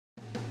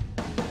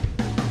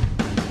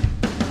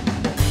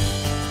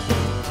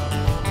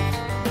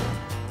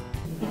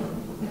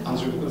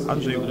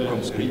Andrzej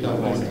Łukomski, good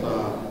morning.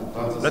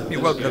 Let me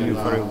welcome you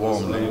very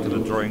warmly to the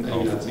drawing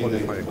of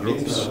qualifier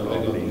groups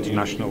of the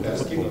International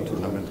Football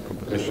Tournament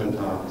competition, the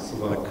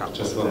Cup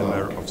of the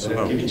Mayor of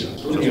Suwałkach.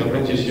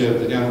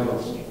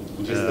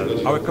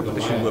 Our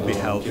competition will be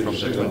held from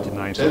the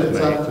 29th of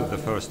May to the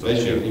 1st of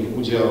June.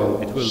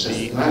 It will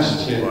be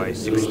owned by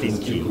 16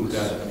 teams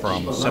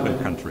from 7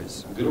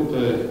 countries.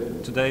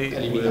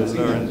 Today we'll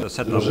learn the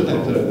setup of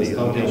the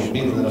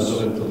elimination groups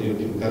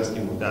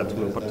that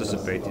will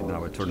participate in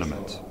our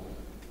tournament.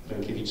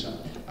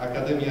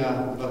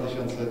 Akademia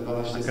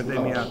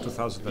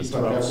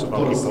 2012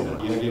 Suwałki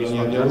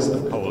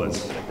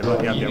Poland,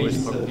 Jagiellonia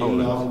Białystok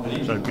Poland,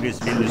 Żalgiris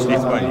Vilnius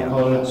Lithuania,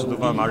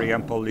 Suduva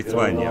Mariampol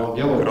Lithuania,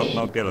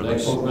 Grodno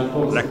Belarus,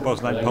 Lech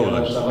Poznań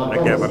Poland,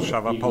 Legia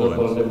Warszawa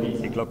Poland,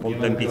 Iglopol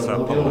Dębica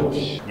Poland,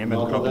 Niemen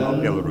Grodno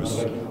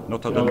Belarus,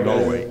 Notodem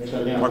Norway,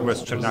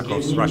 Progress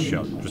Czerniaków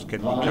Russia,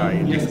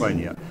 Brzeskietnikaj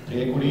Lithuania,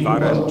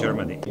 Waren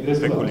Germany,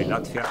 Weguli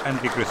Latvia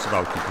and Wigry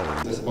Suwałki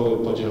Poland.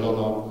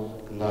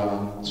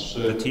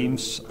 The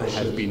teams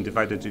have been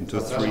divided into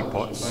 3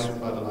 pots,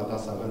 and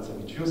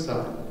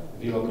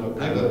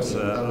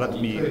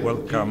let me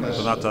welcome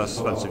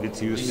Donatas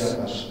Vancevicius,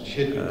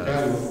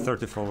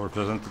 34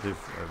 representative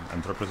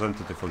and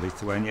representative of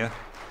Lithuania,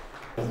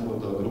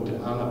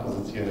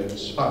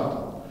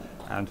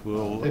 and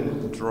we'll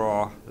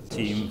draw the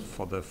team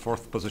for the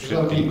 4th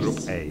position in Group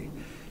A.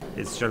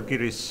 It's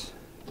Žalgiris.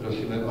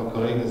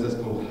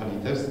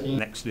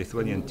 Next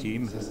Lithuanian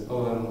team is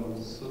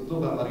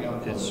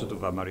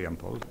Suduva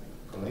Mariampol.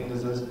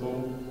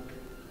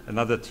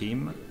 Another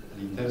team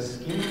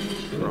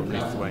from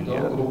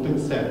Lithuania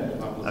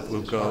that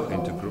will go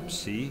into Group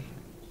C,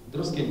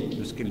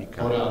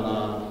 Druskinika.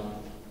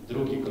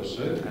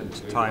 And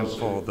time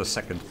for the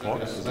 2nd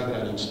pot.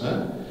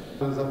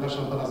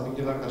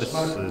 This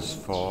is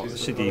for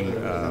seeding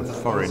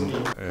foreign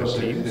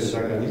teams.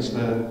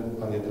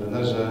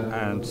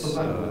 And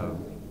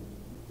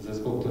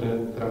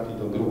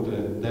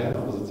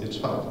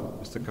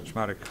Mr.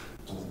 Kaczmarek,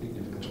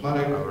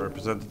 our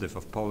representative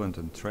of Poland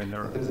and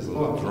trainer,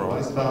 will draw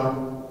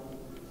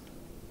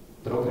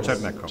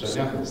Czerniaków,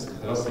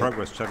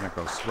 Progress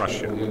Czerniaków,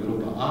 Russia.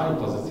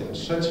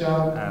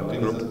 And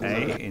Group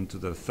A into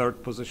the 3rd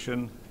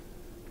position.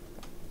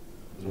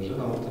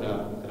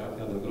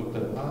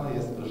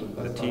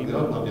 The team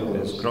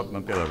is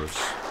Grodno Belarus.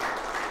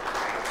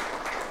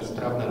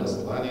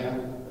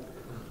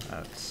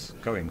 That's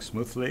going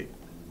smoothly.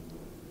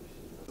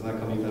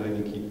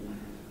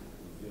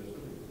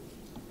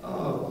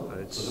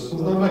 It's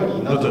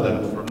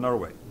Notodem from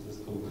Norway.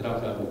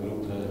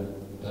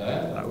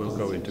 That will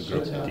go into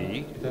Group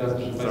D,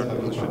 3rd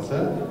position.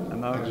 And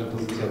now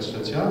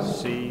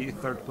C,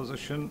 3rd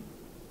position.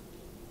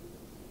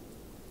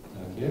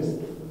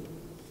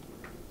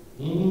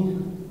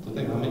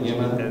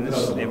 And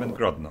it's Niemen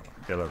Grodno,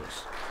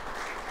 Belarus.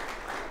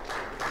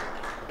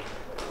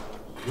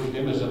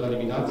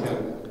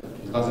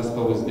 And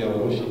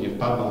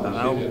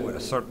now we're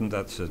certain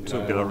that 2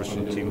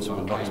 Belarusian teams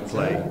will not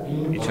play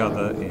each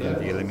other in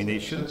the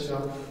eliminations.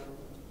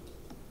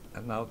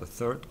 And now the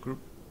 3rd group,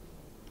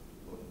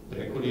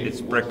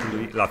 it's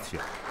Brekuli,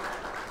 Latvia.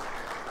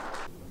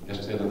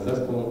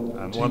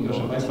 And one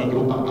more team,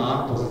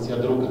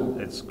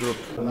 it's Group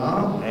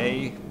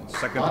A,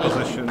 2nd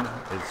position,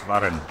 it's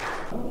Waren.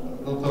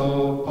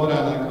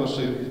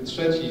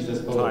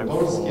 Time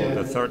for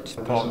the 3rd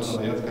pot,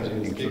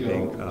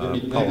 including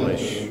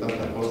Polish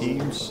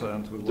teams,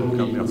 and we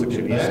welcome Jacek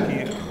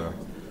Zieliński, the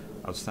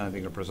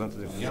outstanding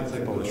representative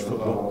of Polish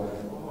football,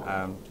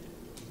 and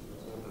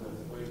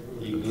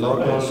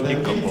Progress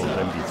Iglopol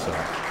Dębica.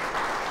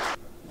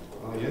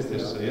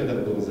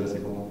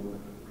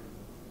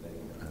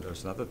 And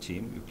there's another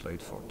team you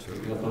played for too.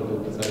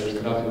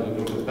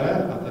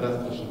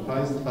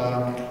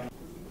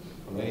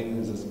 And then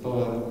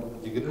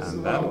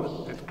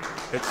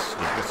it's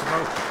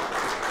Suwałki.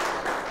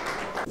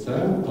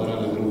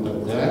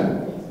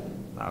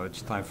 Now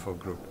it's time for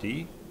Group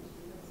D.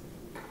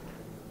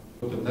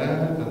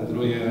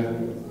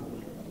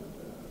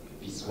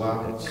 It's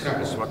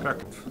Wisła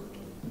Kraków.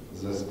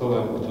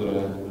 Zespołem,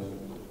 który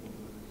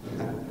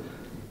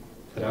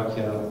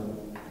trafia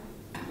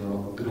do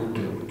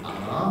grupy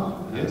A,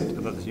 jest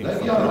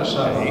Legia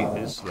Warszawa.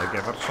 Is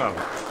Legia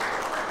Warszawa.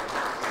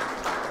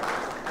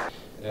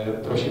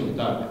 Prosimy,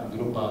 tak,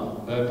 grupa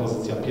B,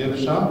 pozycja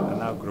 1. And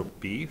now Group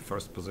B,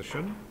 1st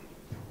position.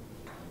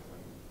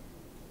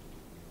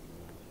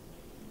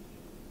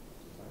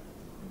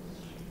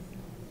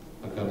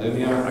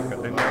 Akademia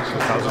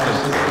 2012.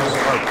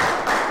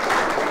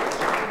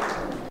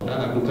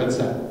 Na grupę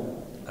C.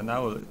 And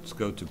now let's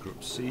go to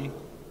Group C.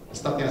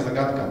 Ostatnia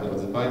zagadka,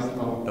 drodzy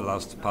Państwo. The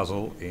last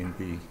puzzle in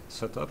the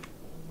setup.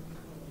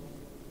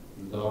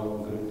 Do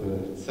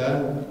grupy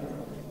C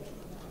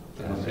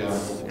trafia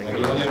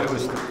Jagiellonia.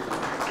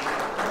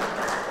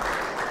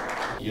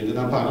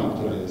 Jedyna pani,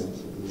 która jest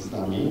z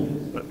nami.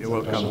 Let me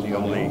welcome the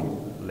only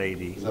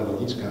lady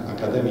zawodniczka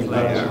Akademii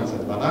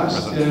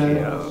 2012.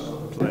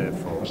 Player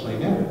for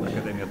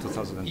Academia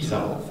 2012.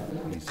 Iza.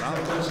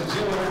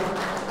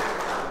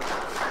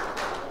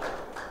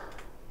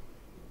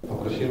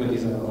 Poprosimy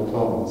Lizę o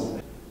pomoc.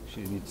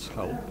 She needs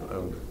help.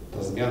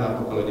 To zmiana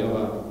pokoleniowa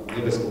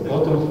nie bez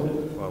kłopotów,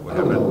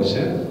 ale udało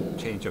się.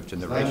 Change of Znajmy ten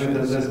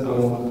generations.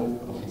 zespół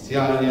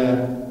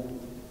oficjalnie.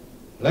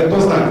 Lech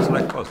Poznań.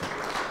 Lech Poznań.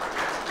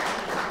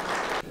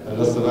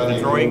 Losowanie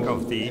The drawing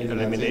of the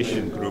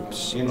elimination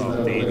groups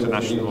of the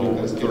international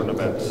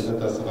tournament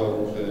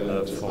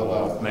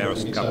for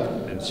Mayor's Cup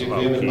in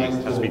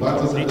Suwałki has been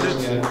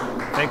completed.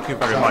 Thank you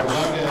very much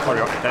for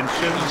your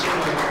attention.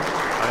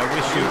 I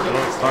wish you a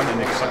lot of fun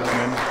and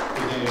excitement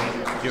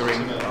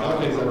during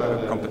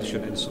our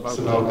competition in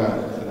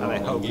Suwałkach, and I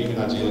hope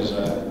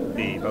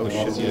the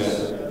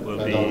emotions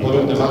will be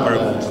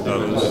comparable to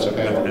those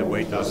that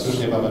await us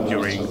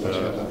during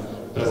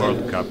the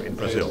World Cup in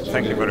Brazil.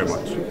 Thank you very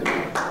much.